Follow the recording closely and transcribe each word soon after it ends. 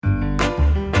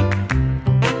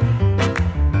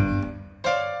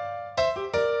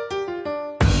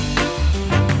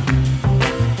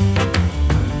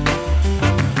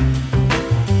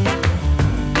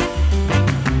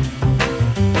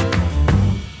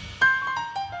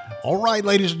All right,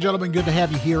 ladies and gentlemen, good to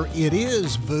have you here. It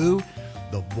is VOO,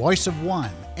 the Voice of One,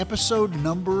 episode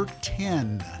number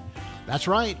 10. That's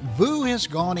right, VOO has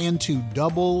gone into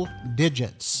double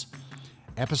digits.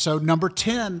 Episode number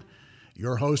 10,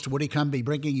 your host, Woody Cumby,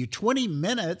 bringing you 20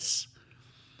 minutes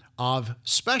of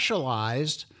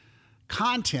specialized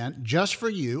content just for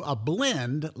you, a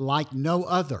blend like no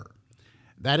other.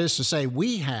 That is to say,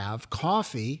 we have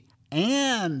coffee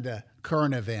and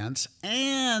current events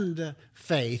and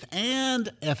faith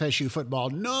and FSU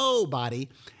football. Nobody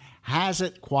has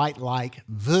it quite like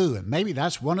VOO. And maybe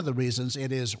that's one of the reasons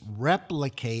it is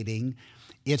replicating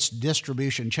its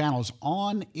distribution channels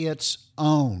on its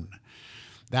own.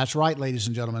 That's right, ladies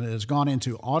and gentlemen. It has gone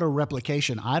into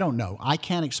auto-replication. I don't know. I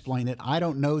can't explain it. I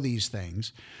don't know these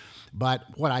things. But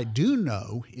what I do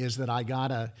know is that I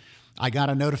got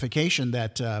a notification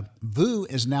that VOO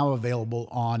is now available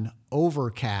on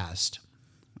Overcast.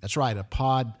 That's right,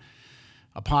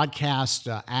 a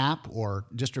podcast app or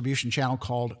distribution channel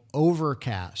called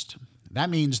Overcast. That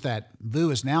means that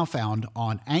VOO is now found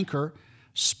on Anchor,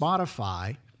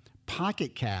 Spotify,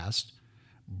 Pocket Cast,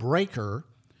 Breaker,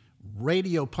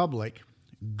 Radio Public,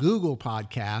 Google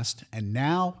Podcast, and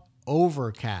now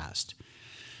Overcast.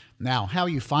 Now, how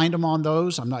you find them on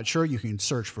those, I'm not sure. You can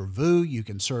search for VOO. You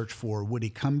can search for Woody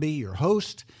Cumby, your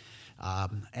host,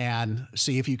 and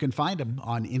see if you can find them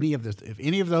on any of the. If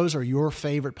any of those are your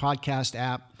favorite podcast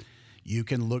app, you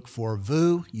can look for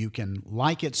VOO. You can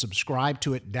like it, subscribe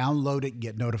to it, download it,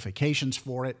 get notifications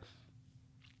for it.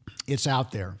 It's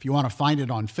out there. If you want to find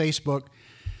it on Facebook,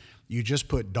 you just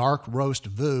put Dark Roast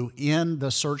VOO in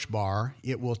the search bar.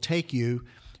 It will take you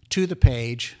to the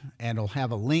page, and it'll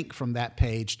have a link from that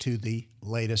page to the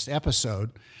latest episode.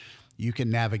 You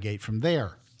can navigate from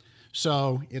there.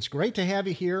 So it's great to have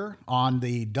you here on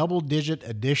the double-digit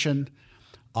edition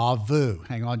of VOO.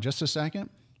 Hang on just a second.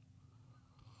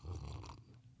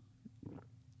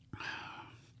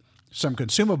 Some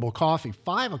consumable coffee,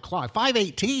 5 o'clock,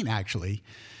 5:18 actually,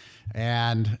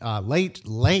 and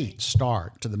late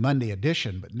start to the Monday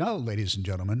edition. But no, ladies and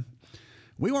gentlemen,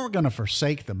 we weren't going to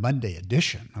forsake the Monday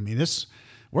edition. I mean,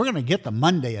 we're going to get the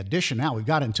Monday edition out. We've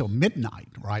got until midnight,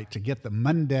 right, to get the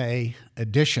Monday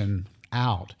edition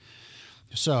out.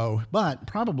 So, but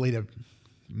probably to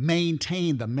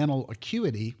maintain the mental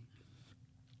acuity,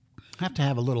 have to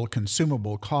have a little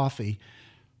consumable coffee.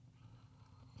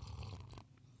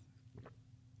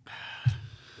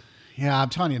 Yeah, I'm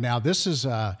telling you now, this is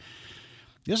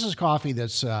coffee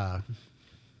that's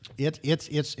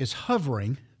it's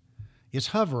hovering. It's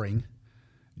hovering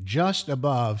just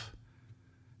above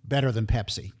better than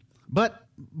Pepsi. But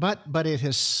it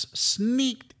has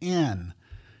sneaked in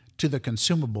to the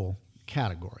consumable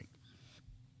category.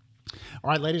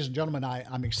 All right, ladies and gentlemen,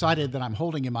 I'm excited that I'm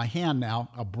holding in my hand now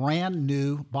a brand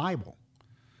new Bible.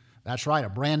 That's right, a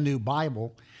brand new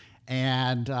Bible.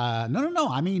 And no.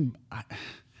 I mean,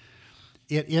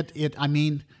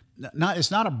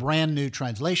 it's not a brand new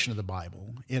translation of the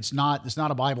Bible. It's not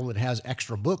a Bible that has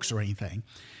extra books or anything.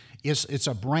 It's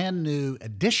a brand new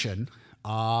edition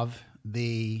of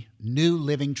the New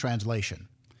Living Translation.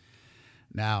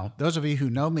 Now, those of you who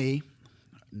know me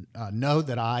know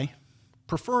that I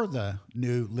prefer the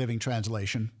New Living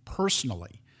Translation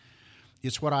personally.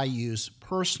 It's what I use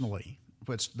personally.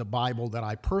 It's the Bible that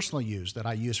I personally use, that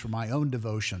I use for my own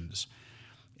devotions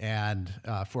and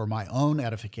for my own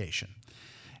edification.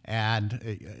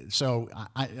 And so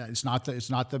it's not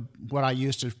what I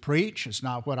used to preach. It's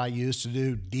not what I used to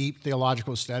do deep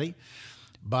theological study,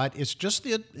 but it's just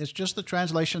the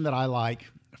translation that I like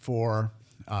for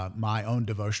my own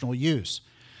devotional use.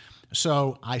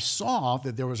 So I saw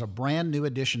that there was a brand new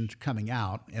edition coming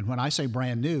out, and when I say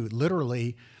brand new,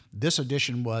 literally this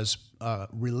edition was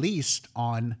released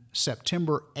on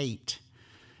September 8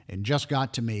 and just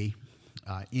got to me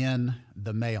in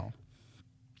the mail.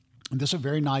 This is a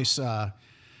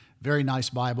very nice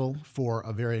Bible for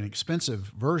a very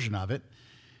inexpensive version of it,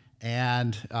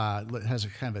 and it has a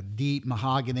kind of a deep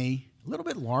mahogany, a little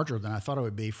bit larger than I thought it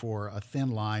would be for a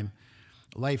thin line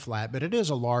lay flat, but it is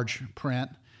a large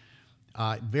print.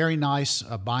 Very nice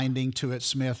binding to it,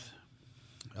 Smith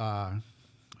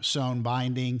sewn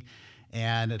binding,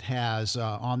 and it has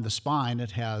on the spine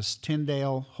it has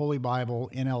Tyndale Holy Bible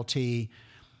NLT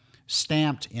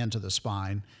stamped into the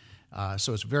spine.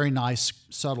 So it's a very nice,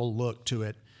 subtle look to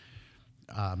it.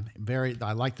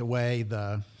 I like the way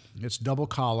it's double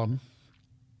column.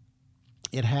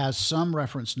 It has some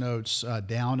reference notes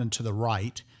down and to the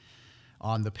right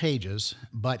on the pages,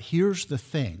 but here's the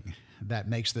thing that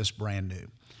makes this brand new.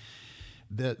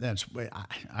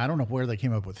 I don't know where they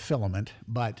came up with filament,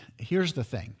 but here's the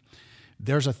thing.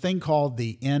 there's a thing called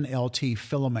the NLT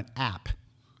Filament app,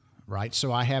 right?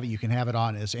 So I have it. You can have it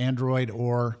on as Android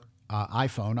or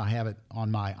iPhone. I have it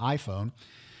on my iPhone.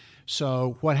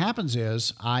 So what happens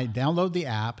is I download the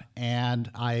app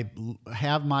and I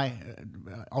have my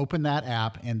open that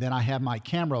app, and then I have my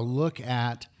camera look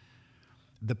at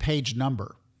the page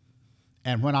number.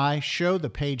 And when I show the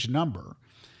page number,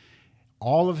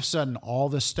 all of a sudden all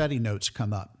the study notes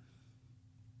come up.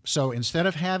 So instead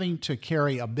of having to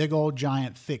carry a big old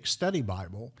giant thick study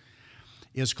Bible,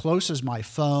 as close as my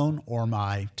phone or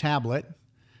my tablet,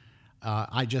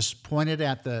 I just pointed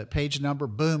at the page number,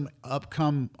 boom, up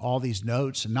come all these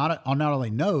notes, and not only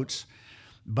notes,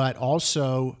 but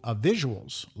also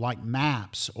visuals like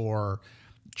maps or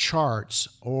charts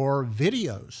or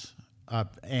videos.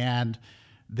 And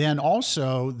then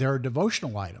also there are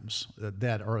devotional items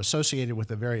that are associated with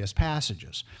the various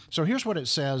passages. So here's what it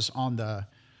says on the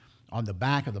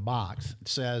back of the box. It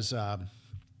says about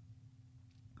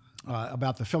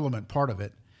the filament part of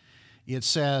it. It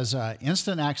says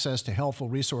instant access to helpful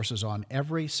resources on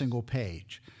every single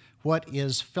page. What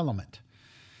is filament?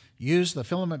 Use the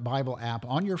Filament Bible app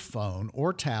on your phone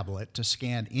or tablet to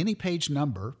scan any page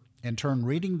number and turn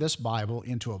reading this Bible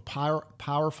into a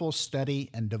powerful study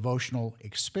and devotional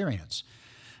experience.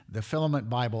 The Filament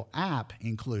Bible app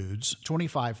includes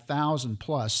 25,000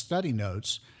 plus study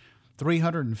notes,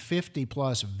 350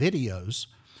 plus videos,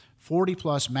 40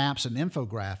 plus maps and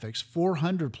infographics,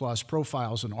 400 plus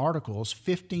profiles and articles,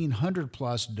 1,500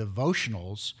 plus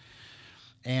devotionals,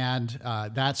 and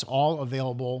that's all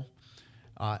available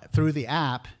through the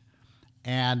app.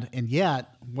 And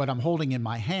yet, what I'm holding in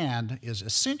my hand is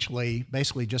essentially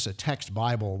basically just a text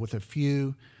Bible with a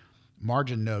few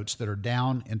margin notes that are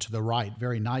down and to the right,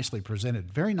 very nicely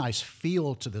presented. Very nice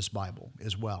feel to this Bible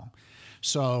as well.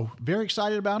 So very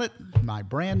excited about it. My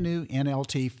brand new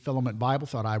NLT Filament Bible.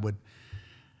 Thought I would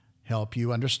help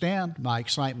you understand my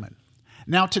excitement.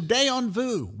 Now today on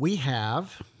VOO, we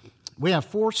have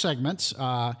 4 segments: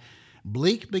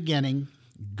 Bleak Beginning,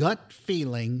 Gut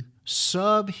Feeling,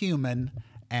 Subhuman,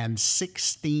 and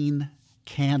 16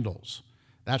 Candles.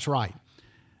 That's right.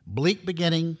 Bleak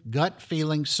Beginning, Gut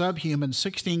Feeling, Subhuman,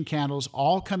 16 Candles,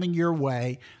 all coming your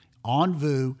way on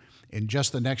VOO in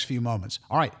just the next few moments.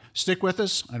 All right, stick with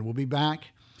us, and we'll be back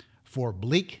for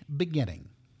Bleak Beginning.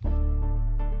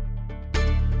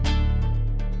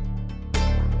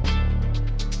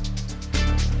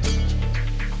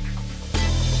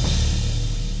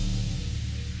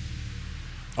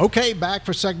 Okay, back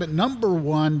for segment number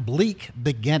 1, Bleak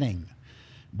Beginning.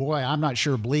 Boy, I'm not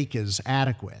sure bleak is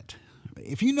adequate.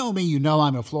 If you know me, you know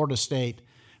I'm a Florida State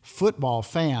football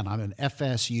fan. I'm an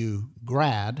FSU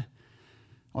grad.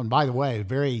 Oh, and by the way,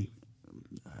 very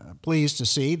pleased to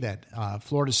see that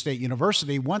Florida State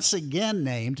University once again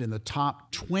named in the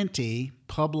top 20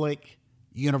 public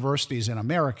universities in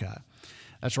America.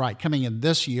 That's right, coming in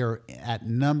this year at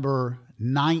number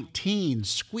 19,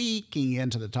 squeaking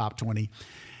into the top 20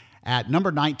 at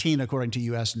number 19 according to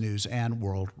U.S. News and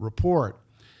World Report.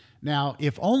 Now,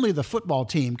 if only the football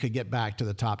team could get back to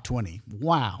the top 20.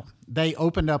 Wow. They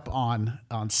opened up on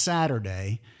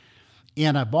Saturday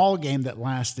in a ball game that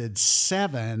lasted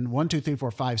 7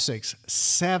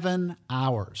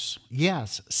 hours.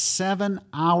 Yes, 7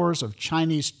 hours of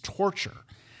Chinese torture.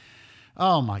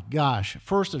 Oh my gosh.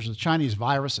 First there's the Chinese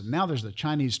virus, and now there's the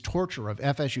Chinese torture of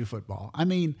FSU football. I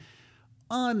mean,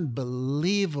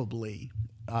 unbelievably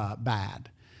bad.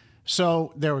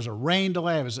 So there was a rain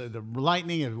delay. It was the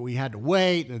lightning. We had to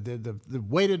wait.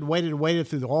 Waited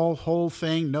through the whole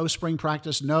thing. No spring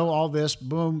practice. No all this.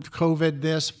 Boom. COVID.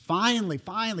 This. Finally,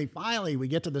 we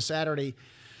get to the Saturday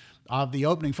of the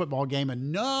opening football game,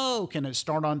 and no, can it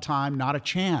start on time? Not a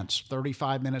chance.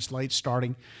 35 minutes late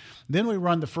starting. Then we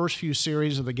run the first few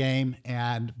series of the game,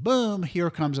 and boom, here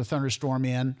comes a thunderstorm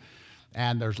in.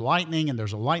 And there's lightning, and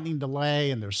there's a lightning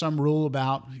delay, and there's some rule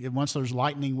about once there's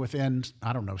lightning within,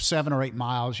 7 or 8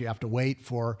 miles, you have to wait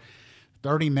for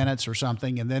 30 minutes or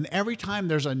something. And then every time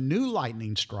there's a new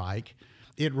lightning strike,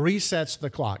 it resets the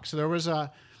clock. So there was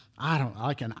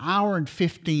like an hour and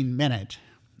 15-minute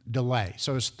delay.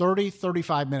 So it's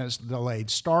 35 minutes delayed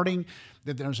starting.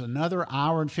 Then there's another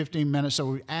hour and 15 minutes. So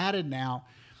we added now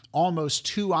almost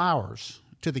 2 hours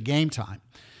to the game time.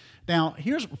 Now,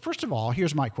 first of all,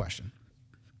 here's my question.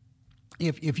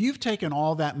 If you've taken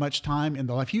all that much time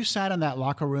if you sat in that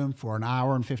locker room for an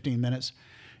hour and 15 minutes,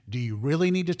 do you really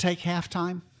need to take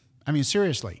halftime? I mean,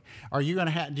 seriously, do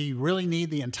you really need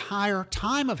the entire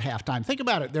time of halftime? Think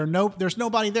about it. There's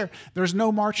nobody there. There's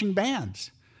no marching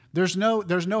bands. There's no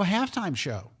halftime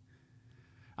show.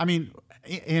 I mean,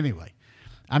 anyway,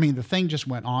 I mean, the thing just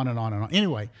went on and on and on.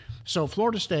 Anyway, so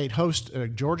Florida State hosts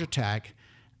Georgia Tech,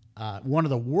 one of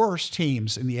the worst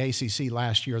teams in the ACC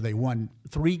last year. They won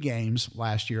 3 games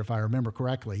last year, if I remember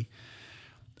correctly.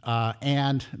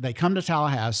 And they come to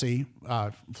Tallahassee.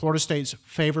 Florida State's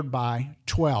favored by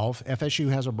 12. FSU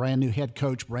has a brand new head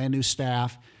coach, brand new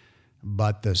staff,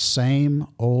 but the same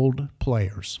old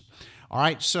players. All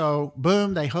right, so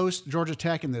boom, they host Georgia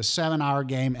Tech in this 7-hour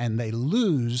game, and they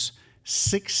lose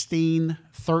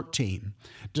 16-13.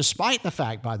 Despite the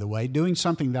fact, by the way, doing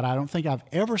something that I don't think I've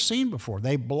ever seen before.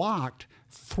 They blocked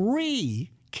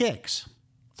 3 kicks,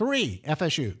 3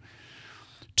 FSU,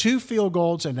 2 field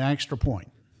goals and an extra point.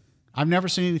 I've never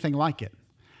seen anything like it.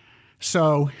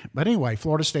 So, but anyway,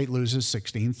 Florida State loses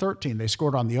 16-13. They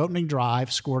scored on the opening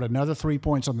drive, scored another 3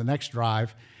 points on the next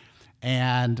drive,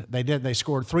 and they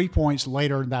scored 3 points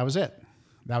later, and that was it.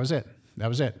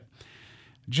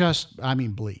 Just, I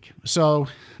mean, bleak. So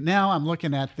now I'm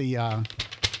looking at the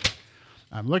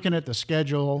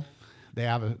schedule. They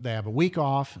have a week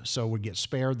off, so we get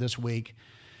spared this week.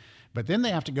 But then they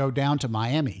have to go down to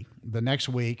Miami the next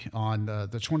week on the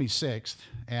 26th,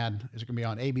 and it's going to be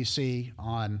on ABC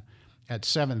at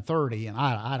 7:30. And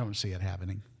I don't see it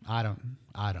happening. I don't.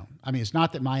 I mean, it's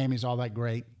not that Miami's all that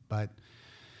great, but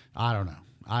I don't know.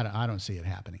 I don't see it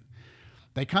happening.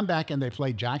 They come back and they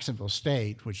play Jacksonville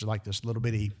State, which is like this little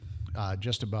bitty,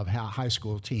 just above high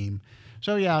school team.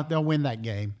 So, yeah, they'll win that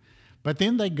game. But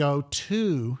then they go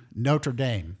to Notre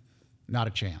Dame. Not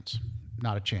a chance.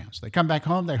 They come back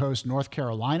home. They host North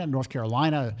Carolina. North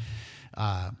Carolina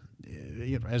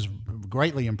has a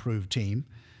greatly improved team.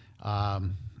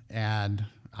 And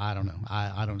I don't know.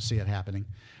 I don't see it happening.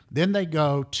 Then they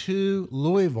go to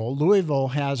Louisville. Louisville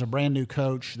has a brand new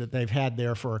coach that they've had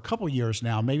there for a couple years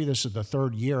now. Maybe this is the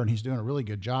 3rd year, and he's doing a really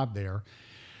good job there.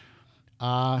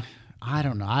 I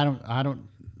don't know. I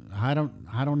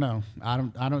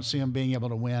don't see them being able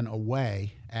to win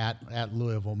away at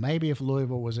Louisville. Maybe if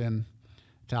Louisville was in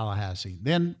Tallahassee.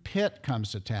 Then Pitt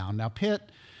comes to town. Now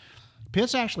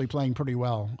Pitt's actually playing pretty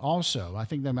well also. I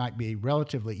think they might be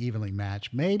relatively evenly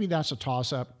matched. Maybe that's a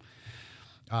toss-up.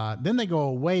 Then they go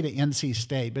away to NC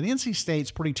State. But NC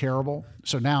State's pretty terrible.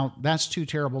 So now that's 2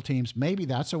 terrible teams. Maybe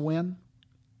that's a win.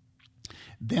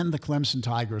 Then the Clemson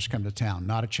Tigers come to town.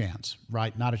 Not a chance,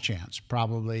 right? Not a chance.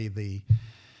 Probably maybe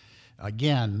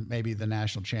the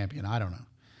national champion. I don't know.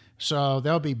 So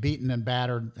they'll be beaten and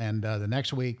battered. And the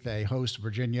next week they host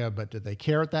Virginia. But did they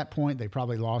care at that point? They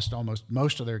probably lost almost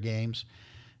most of their games.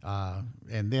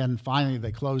 And then finally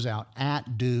they close out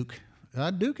at Duke.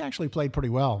 Duke actually played pretty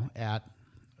well at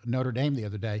Notre Dame the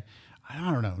other day.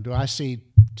 I don't know. Do I see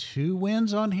 2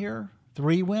 wins on here?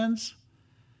 3 wins?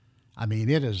 I mean,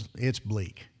 it's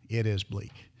bleak. It is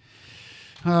bleak.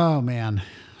 Oh, man.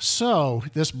 So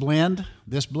this blend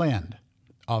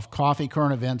of coffee,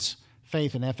 current events,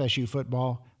 faith, and FSU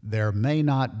football, there may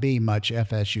not be much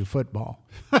FSU football.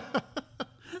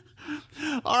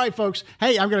 All right, folks.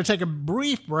 Hey, I'm going to take a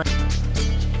brief break.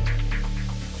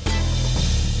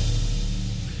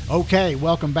 Okay,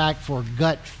 welcome back for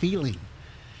Gut Feeling.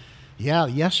 Yeah,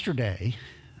 yesterday,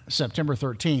 September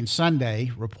 13th,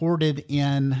 Sunday, reported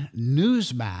in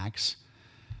Newsmax,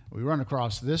 we run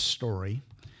across this story.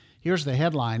 Here's the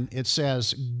headline. It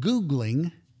says,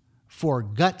 Googling for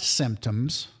gut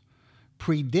symptoms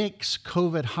predicts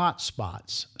COVID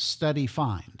hotspots, study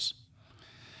finds.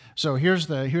 So here's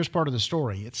part of the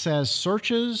story. It says,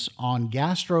 searches on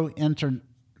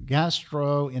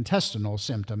gastrointestinal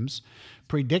symptoms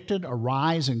predicted a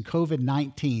rise in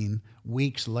COVID-19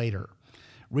 weeks later.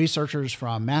 Researchers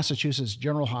from Massachusetts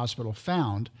General Hospital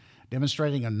found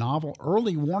demonstrating a novel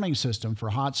early warning system for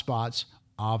hotspots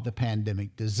of the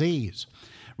pandemic disease.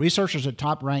 Researchers at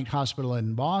top-ranked hospital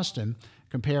in Boston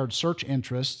compared search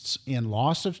interests in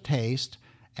loss of taste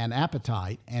and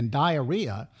appetite and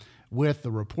diarrhea with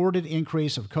the reported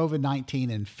increase of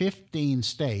COVID-19 in 15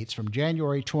 states from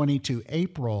January 20 to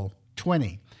April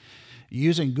 20.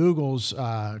 Using Google's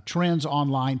Trends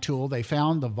online tool, they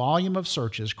found the volume of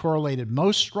searches correlated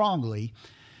most strongly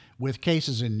with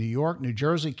cases in New York, New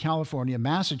Jersey, California,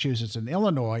 Massachusetts, and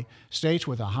Illinois, states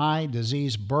with a high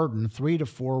disease burden 3 to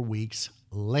 4 weeks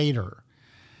later.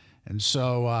 And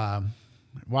so,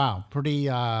 wow, pretty,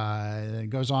 it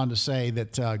goes on to say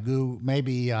that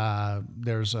maybe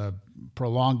there's a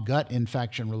prolonged gut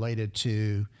infection related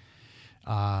to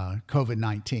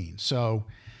COVID-19. So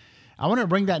I want to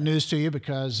bring that news to you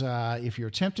because if you're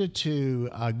tempted to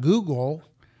Google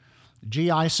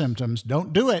GI symptoms,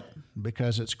 don't do it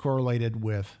because it's correlated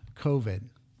with COVID.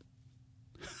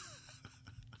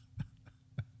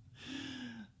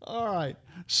 All right.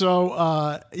 So,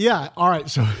 all right.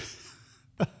 So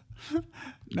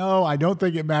No, I don't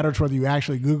think it matters whether you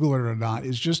actually Google it or not.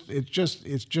 It's just a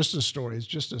story. It's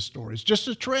just a story. It's just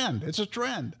a trend. It's a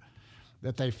trend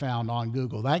that they found on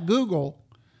Google. That Google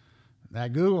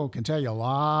can tell you a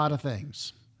lot of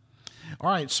things. All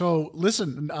right, so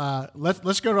listen.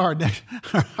 Let's go to our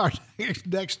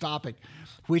next topic,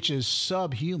 which is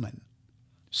subhuman.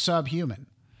 Subhuman.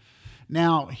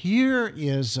 Now, here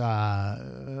is a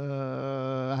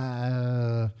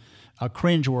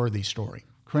cringeworthy story.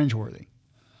 Cringeworthy.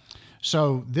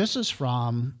 So this is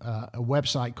from a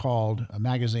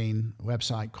magazine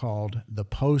website called The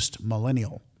Post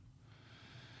Millennial.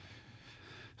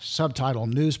 Subtitle,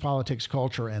 News, Politics,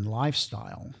 Culture, and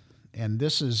Lifestyle. And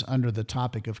this is under the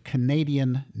topic of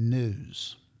Canadian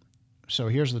news. So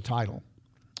here's the title.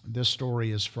 This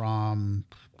story is from,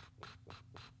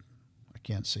 I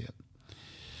can't see it.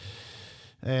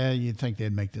 You'd think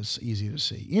they'd make this easy to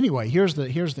see. Anyway, here's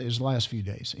his last few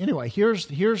days. Anyway, here's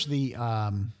the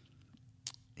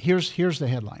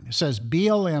headline. It says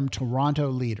BLM Toronto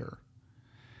leader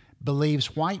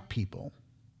believes white people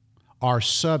are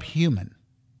subhuman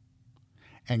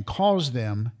and calls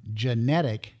them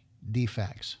genetic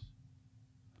defects.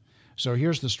 So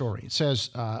here's the story. It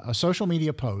says a social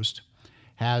media post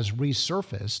has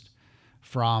resurfaced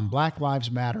from Black Lives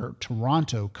Matter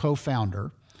Toronto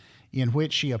co-founder, in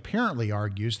which she apparently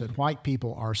argues that white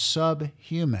people are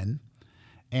subhuman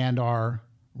and are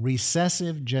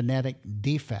recessive genetic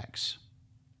defects.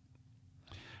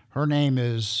 Her name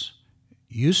is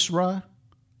Yusra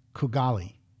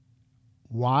Kugali,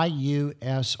 Yusra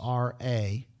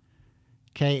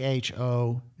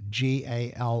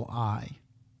Khogali.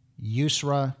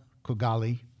 Yusra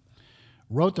Kugali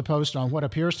wrote the post on what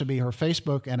appears to be her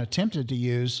Facebook and attempted to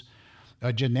use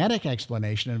a genetic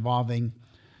explanation involving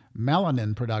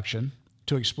melanin production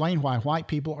to explain why white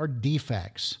people are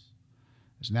defects.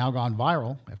 It's now gone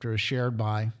viral after it was shared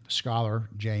by scholar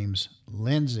James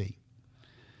Lindsay.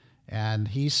 And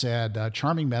he said, a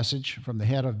charming message from the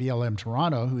head of BLM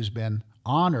Toronto, who's been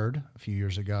honored a few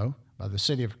years ago by the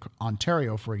city of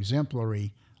Ontario for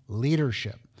exemplary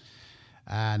leadership.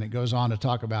 And it goes on to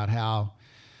talk about how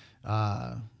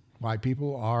white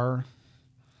people are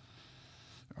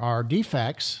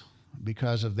defects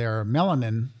because of their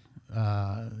melanin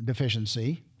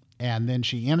deficiency. And then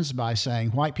she ends by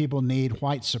saying white people need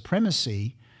white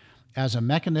supremacy as a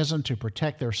mechanism to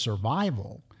protect their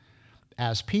survival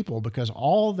as people, because that's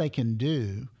all they can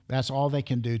do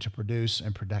to produce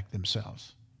and protect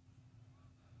themselves.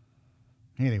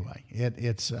 Anyway,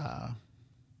 it's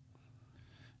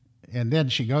and then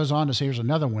she goes on to say, here's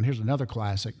another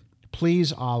classic.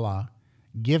 Please, Allah,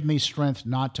 give me strength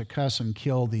not to cuss and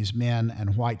kill these men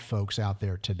and white folks out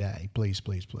there today. Please,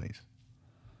 please, please.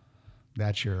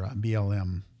 That's your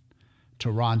BLM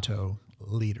Toronto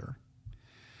leader.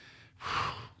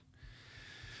 Whew.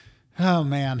 Oh,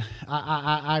 man.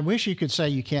 I wish you could say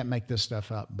you can't make this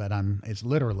stuff up, but it's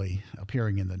literally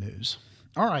appearing in the news.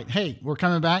 All right. Hey, we're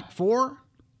coming back for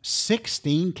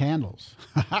 16 Candles.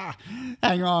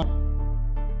 Hang on.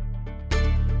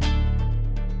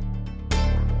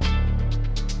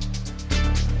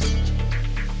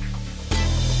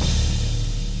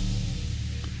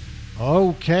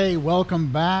 Okay,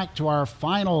 welcome back to our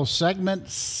final segment,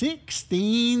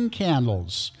 16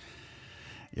 Candles.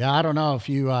 Yeah, I don't know if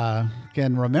you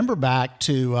can remember back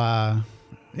to,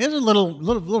 it's a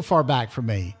little far back for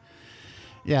me.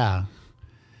 Yeah.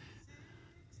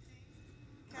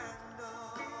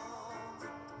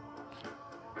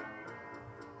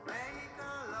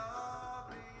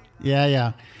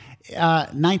 Yeah.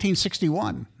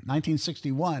 1961,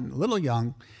 a little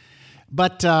young.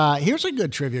 But here's a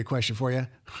good trivia question for you.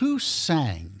 Who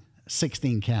sang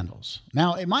 16 Candles?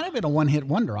 Now, it might have been a one-hit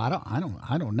wonder. I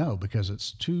don't know because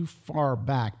it's too far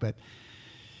back. But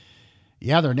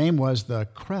yeah, their name was the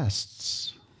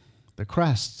Crests. The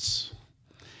Crests.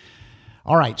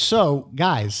 All right, so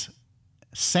guys,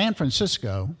 San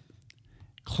Francisco,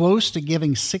 close to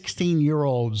giving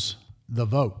 16-year-olds the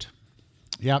vote.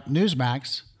 Yep,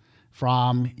 Newsmax.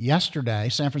 From yesterday,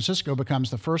 San Francisco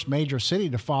becomes the first major city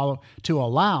to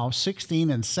allow 16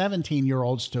 and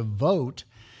 17-year-olds to vote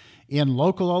in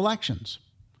local elections,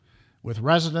 with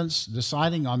residents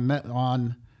deciding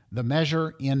on the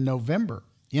measure in November.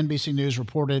 NBC News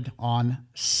reported on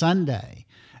Sunday.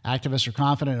 Activists are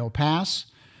confident it will pass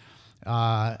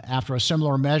after a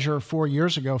similar measure 4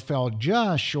 years ago fell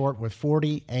just short with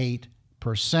 48%.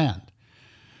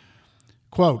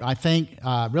 Quote, I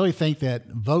really think that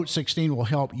Vote 16 will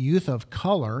help youth of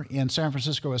color in San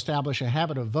Francisco establish a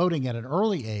habit of voting at an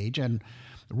early age and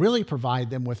really provide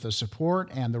them with the support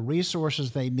and the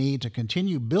resources they need to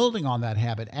continue building on that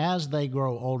habit as they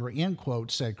grow older, end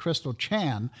quote, said Crystal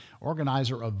Chan,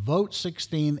 organizer of Vote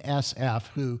 16 SF,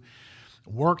 who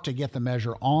worked to get the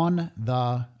measure on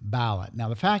the ballot. Now,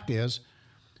 the fact is,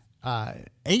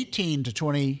 18 to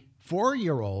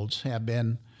 24-year-olds have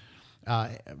been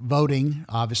voting,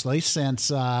 obviously,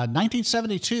 since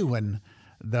 1972 when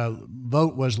the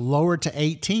vote was lowered to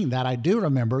 18. That I do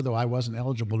remember, though I wasn't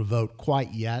eligible to vote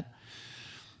quite yet.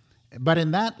 But in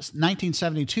that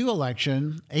 1972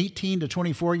 election, 18 to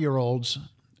 24-year-olds,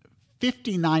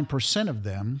 59% of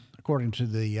them, according to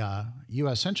the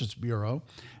U.S. Census Bureau,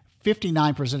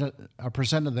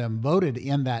 59% of them voted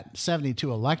in that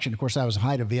 72 election. Of course, that was the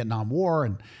height of Vietnam War,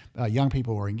 and young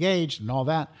people were engaged and all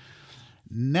that.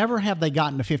 Never have they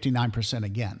gotten to 59%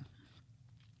 again.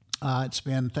 It's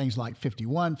been things like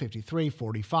 51, 53,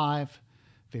 45,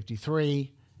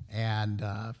 53, and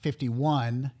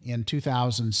 51 in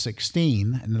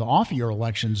 2016. And in the off-year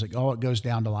elections, it goes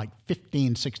down to like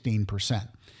 15, 16%.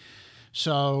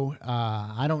 So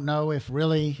I don't know if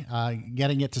really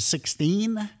getting it to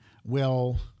 16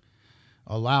 will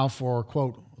allow for,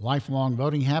 quote, lifelong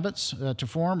voting habits to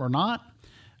form or not.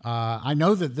 I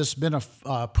know that this has been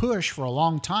a push for a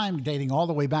long time, dating all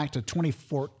the way back to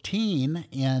 2014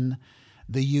 in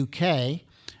the UK.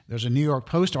 There's a New York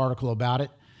Post article about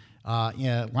it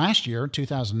last year,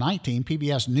 2019.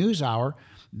 PBS NewsHour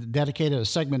dedicated a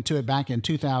segment to it back in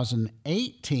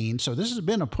 2018. So this has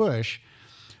been a push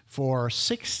for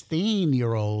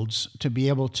 16-year-olds to be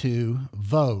able to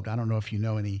vote. I don't know if you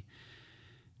know any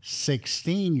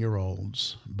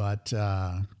 16-year-olds, but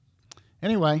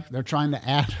anyway, they're trying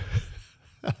to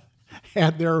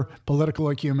add their political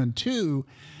acumen to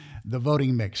the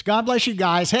voting mix. God bless you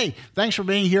guys. Hey, thanks for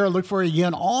being here. I look for you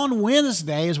again on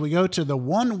Wednesday as we go to the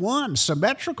 1-1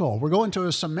 symmetrical. We're going to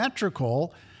a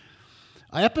symmetrical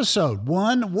episode,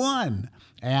 1-1.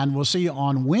 And we'll see you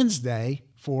on Wednesday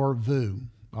for VOO.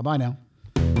 Bye-bye now.